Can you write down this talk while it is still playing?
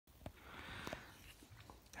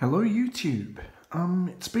Hello YouTube.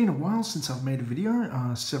 It's been a while since I've made a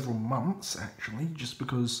video, several months actually, just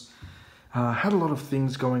because I had a lot of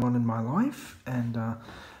things going on in my life and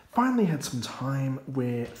finally had some time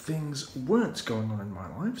where things weren't going on in my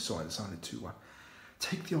life, so I decided to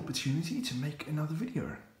take the opportunity to make another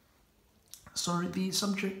video. So the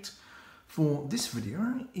subject for this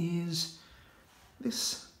video is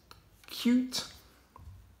this cute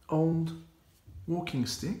old walking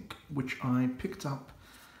stick which I picked up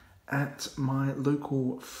at my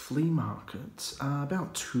local flea market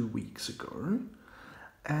about 2 weeks ago,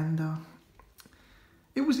 and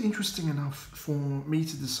it was interesting enough for me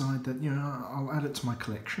to decide that, you know, I'll add it to my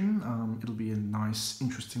collection. It'll be a nice,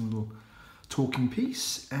 interesting little talking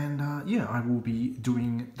piece, and yeah, I will be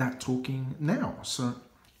doing that talking now. So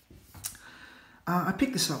I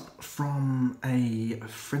picked this up from a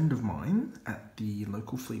friend of mine at the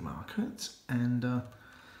local flea market, and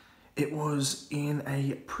it was in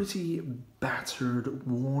a pretty battered,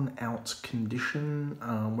 worn out condition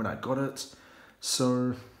when I got it.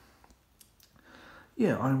 So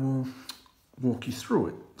yeah, I will walk you through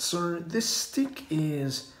it. So this stick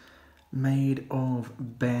is made of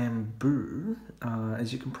bamboo,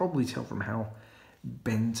 as you can probably tell from how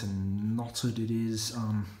bent and knotted it is.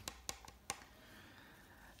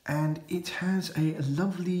 And it has a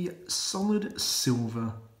lovely solid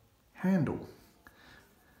silver handle.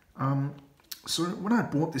 So when I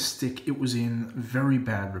bought this stick, it was in very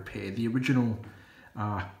bad repair. The original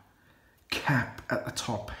cap at the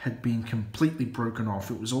top had been completely broken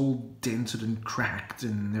off. It was all dented and cracked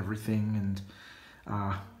and everything, and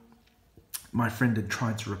my friend had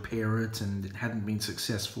tried to repair it and it hadn't been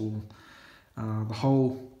successful. The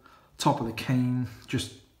whole top of the cane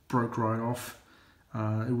just broke right off.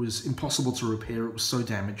 It was impossible to repair. It was so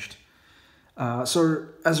damaged. So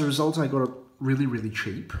as a result, I got it really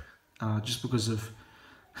cheap, just because of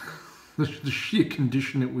the sheer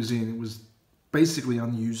condition it was in. It was basically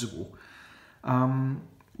unusable.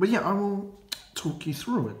 But yeah, I will talk you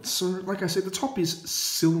through it. So like I said, the top is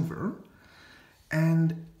silver,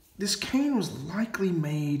 and this cane was likely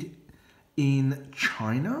made in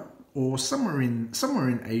China or somewhere in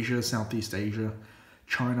Asia, Southeast Asia,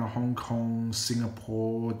 China, Hong Kong,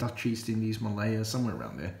 Singapore, Dutch East Indies, Malaya, somewhere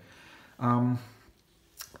around there.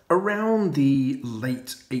 Around the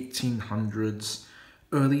late 1800s,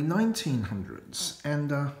 early 1900s.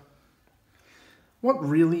 And what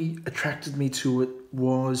really attracted me to it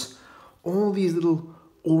was all these little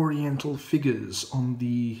oriental figures on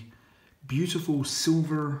the beautiful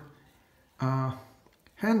silver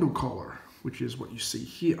handle collar, which is what you see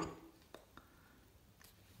here.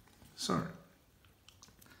 So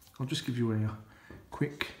I'll just give you a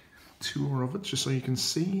quick tour of it just so you can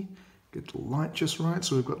see. Get the light just right.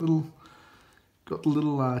 So we've got the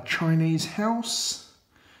little Chinese house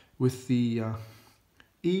with the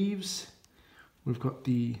eaves. We've got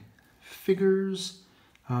the figures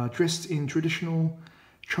dressed in traditional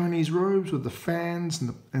Chinese robes with the fans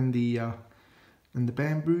and the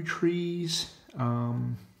bamboo trees.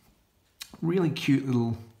 Really cute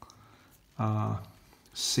little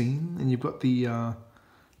scene, and you've got the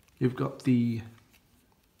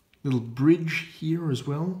little bridge here as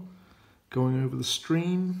well, going over the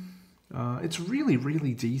stream. It's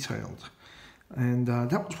really detailed, and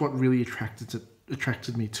that was what really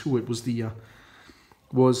attracted me to it. Was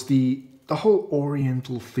the whole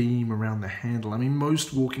oriental theme around the handle. I mean,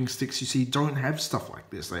 most walking sticks you see don't have stuff like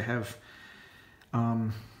this. They have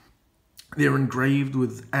they're engraved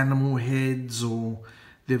with animal heads, or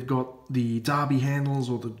they've got the derby handles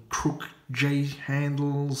or the crook J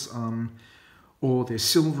handles, or they're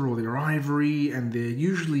silver or they're ivory, and they're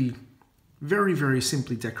usually very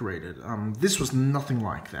simply decorated. This was nothing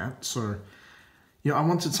like that. So, you know, I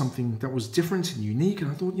wanted something that was different and unique, and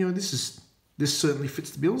I thought, you know, this certainly fits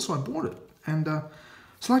the bill, so I bought it. And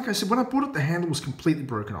so like I said, when I bought it, the handle was completely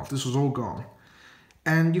broken off. This was all gone.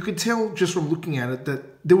 And you could tell just from looking at it that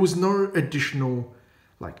there was no additional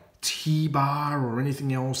like T-bar or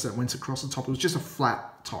anything else that went across the top. It was just a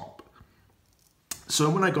flat top. So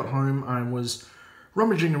when I got home, I was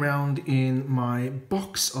rummaging around in my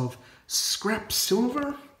box of scrap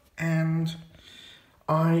silver, and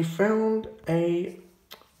I found a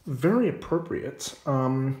very appropriate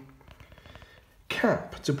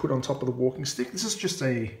cap to put on top of the walking stick. This is just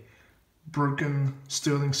a broken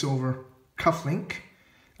sterling silver cufflink.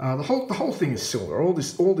 The whole thing is silver. All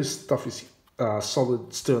this stuff is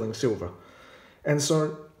solid sterling silver, and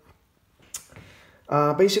so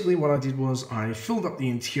basically what I did was I filled up the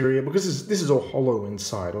interior, because this is all hollow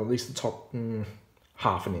inside, or at least the top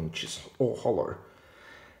half an inch is all hollow.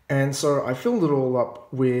 And so I filled it all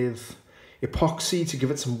up with epoxy to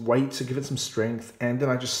give it some weight, to give it some strength, and then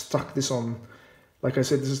I just stuck this on. Like I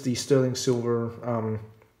said, this is the sterling silver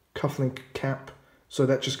cufflink cap, so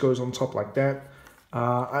that just goes on top like that.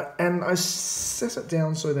 And I set it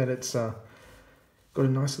down so that it's got a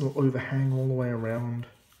nice little overhang all the way around,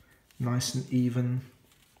 nice and even.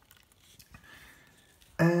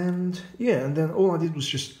 And yeah, and then all I did was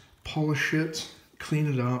just polish it,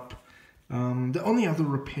 clean it up. The only other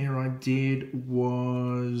repair I did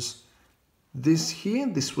was this here.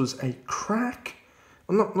 This was a crack,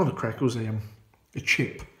 well, not a crack, it was a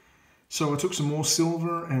chip. So I took some more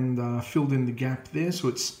silver and filled in the gap there so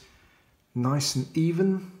it's nice and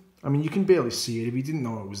even. I mean, you can barely see it. If you didn't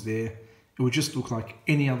know it was there, it would just look like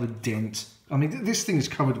any other dent. I mean, this thing is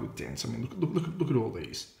covered with dents. I mean, look at all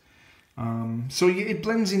these. So yeah, it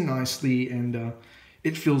blends in nicely and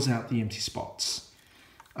it fills out the empty spots.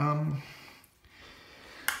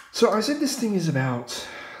 So I said this thing is about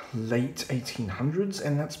late 1800s,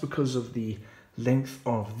 and that's because of the length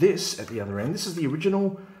of this at the other end. This is the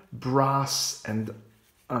original brass and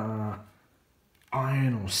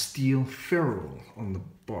iron or steel ferrule on the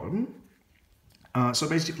bottom. So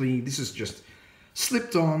basically this is just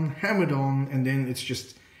slipped on, hammered on, and then it's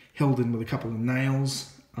just held in with a couple of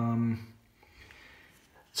nails.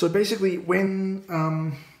 So basically when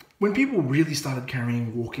people really started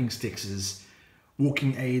carrying walking sticks as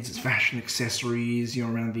walking aids, as fashion accessories, you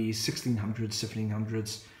know, around the 1600s,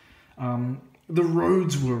 1700s, the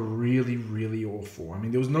roads were really, really awful. I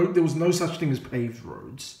mean, there was no such thing as paved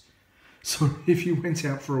roads. So if you went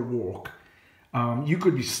out for a walk, you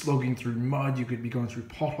could be slogging through mud, you could be going through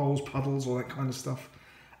potholes, puddles, all that kind of stuff.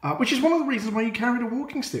 Which is one of the reasons why you carried a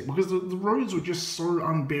walking stick, because the roads were just so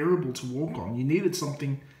unbearable to walk on. You needed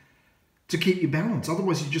something to keep your balance,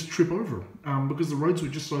 otherwise you just trip over. Because the roads were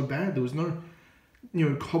just so bad. There was no, you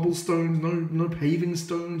know, cobblestones, no paving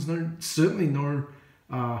stones, certainly no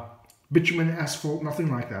bitumen, asphalt,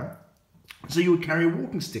 nothing like that. So you would carry a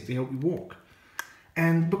walking stick to help you walk.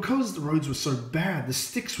 And because the roads were so bad, the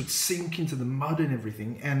sticks would sink into the mud and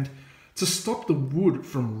everything. And to stop the wood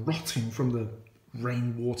from rotting from the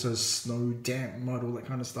rainwater, snow, damp, mud, all that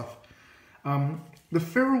kind of stuff, the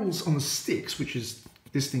ferrules on the sticks, which is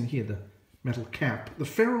this thing here, the metal cap, the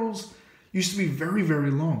ferrules used to be very,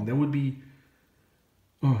 very long. They would be,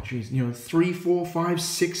 oh geez, you know, 3, 4, 5,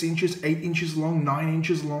 6 inches, 8 inches long, 9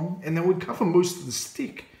 inches long, and they would cover most of the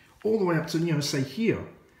stick all the way up to, you know, say here.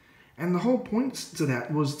 And the whole point to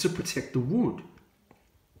that was to protect the wood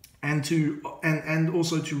and to and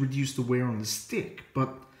also to reduce the wear on the stick.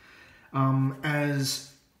 But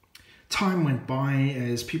as time went by,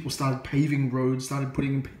 as people started paving roads, started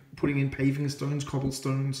putting in paving stones,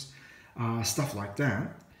 cobblestones, stuff like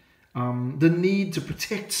that, the need to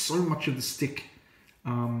protect so much of the stick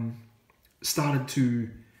started to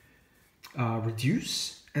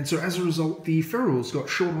reduce. And so as a result, the ferrules got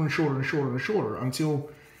shorter and shorter and shorter and shorter until,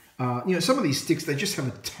 you know, some of these sticks, they just have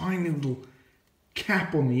a tiny little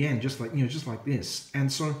cap on the end, just like, you know, just like this.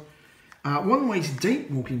 And so one way to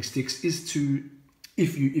date walking sticks is to,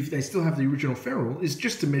 if they still have the original ferrule, is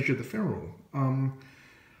just to measure the ferrule.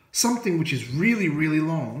 Something which is really, really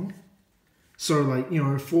long, so like, you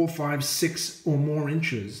know, 4, 5, 6 or more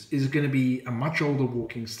inches is going to be a much older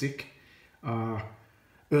walking stick.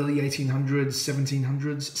 Early 1800s,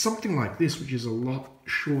 1700s, something like this, which is a lot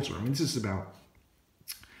shorter. I mean,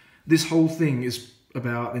 this whole thing is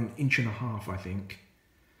about 1.5 inches, I think.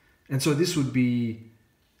 And so this would be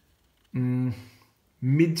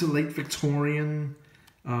mid to late Victorian.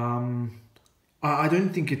 I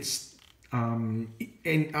don't think it's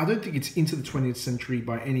into the 20th century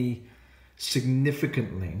by any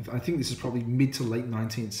significant length. I think this is probably mid to late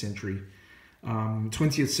 19th century.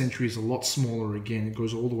 20th century is a lot smaller again. It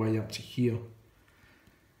goes all the way up to here.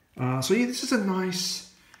 So yeah, this is a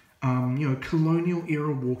nice, you know,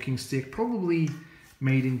 colonial-era walking stick, probably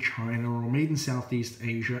made in China or made in Southeast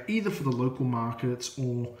Asia, either for the local markets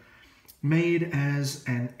or made as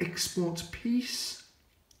an export piece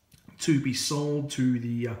to be sold to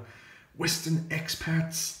the Western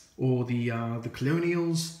expats or the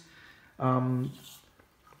colonials,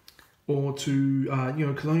 or to, you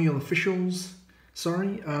know, colonial officials,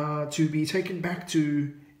 to be taken back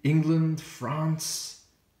to England, France,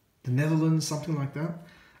 the Netherlands, something like that,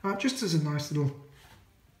 just as a nice little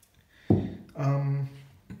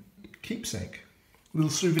keepsake, little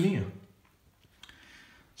souvenir.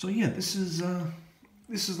 So yeah, this is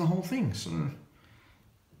the whole thing. So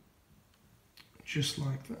just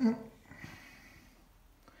like that,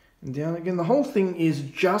 and down again. The whole thing is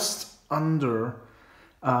just under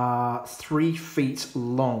 3 feet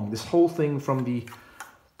long. This whole thing from the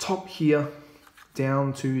top here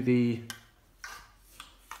down to the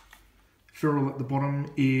ferrule at the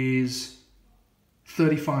bottom is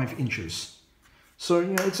 35 inches. So,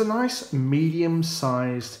 you know, it's a nice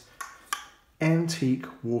medium-sized antique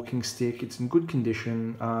walking stick. It's in good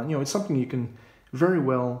condition. You know, it's something you can very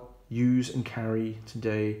well use and carry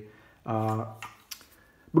today.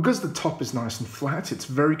 Because the top is nice and flat, it's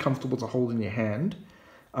very comfortable to hold in your hand.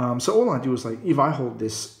 So all I do is, like, if I hold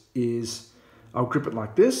this, I'll grip it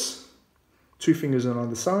like this, 2 fingers on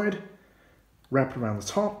either side, wrap it around the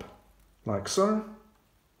top, like so,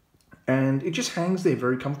 and it just hangs there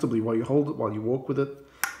very comfortably while you hold it, while you walk with it.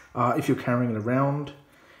 If you're carrying it around,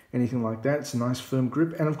 anything like that, it's a nice firm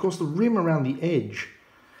grip. And of course the rim around the edge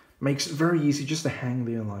makes it very easy just to hang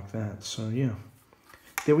there like that. So yeah,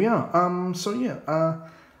 there we are.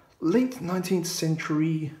 Late 19th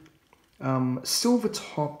century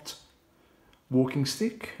silver-topped walking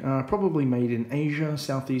stick, probably made in Asia,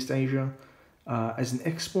 Southeast Asia, as an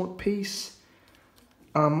export piece.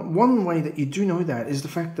 One way that you do know that is the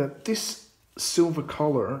fact that this silver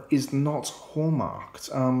collar is not hallmarked.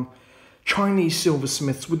 Chinese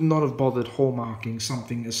silversmiths would not have bothered hallmarking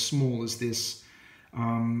something as small as this.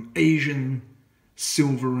 Asian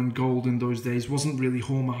silver and gold in those days wasn't really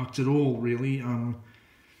hallmarked at all, really.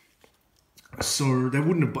 So they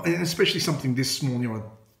wouldn't have, especially something this small, you know, a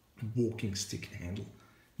walking stick handle.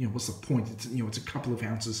 You know, what's the point? It's, you know, it's a couple of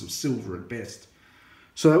ounces of silver at best.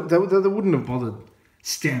 So they wouldn't have bothered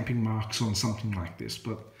stamping marks on something like this,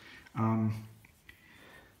 but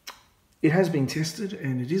it has been tested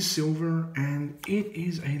and it is silver, and it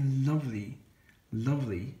is a lovely,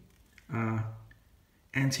 lovely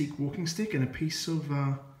antique walking stick and a piece of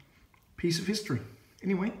history.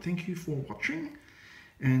 Anyway, thank you for watching,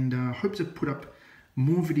 and hope to put up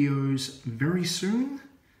more videos very soon.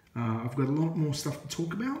 I've got a lot more stuff to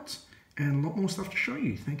talk about and a lot more stuff to show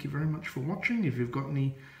you. Thank you very much for watching. If you've got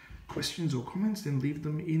any questions or comments, then leave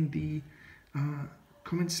them in the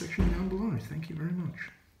comments section down below. Thank you very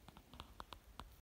much.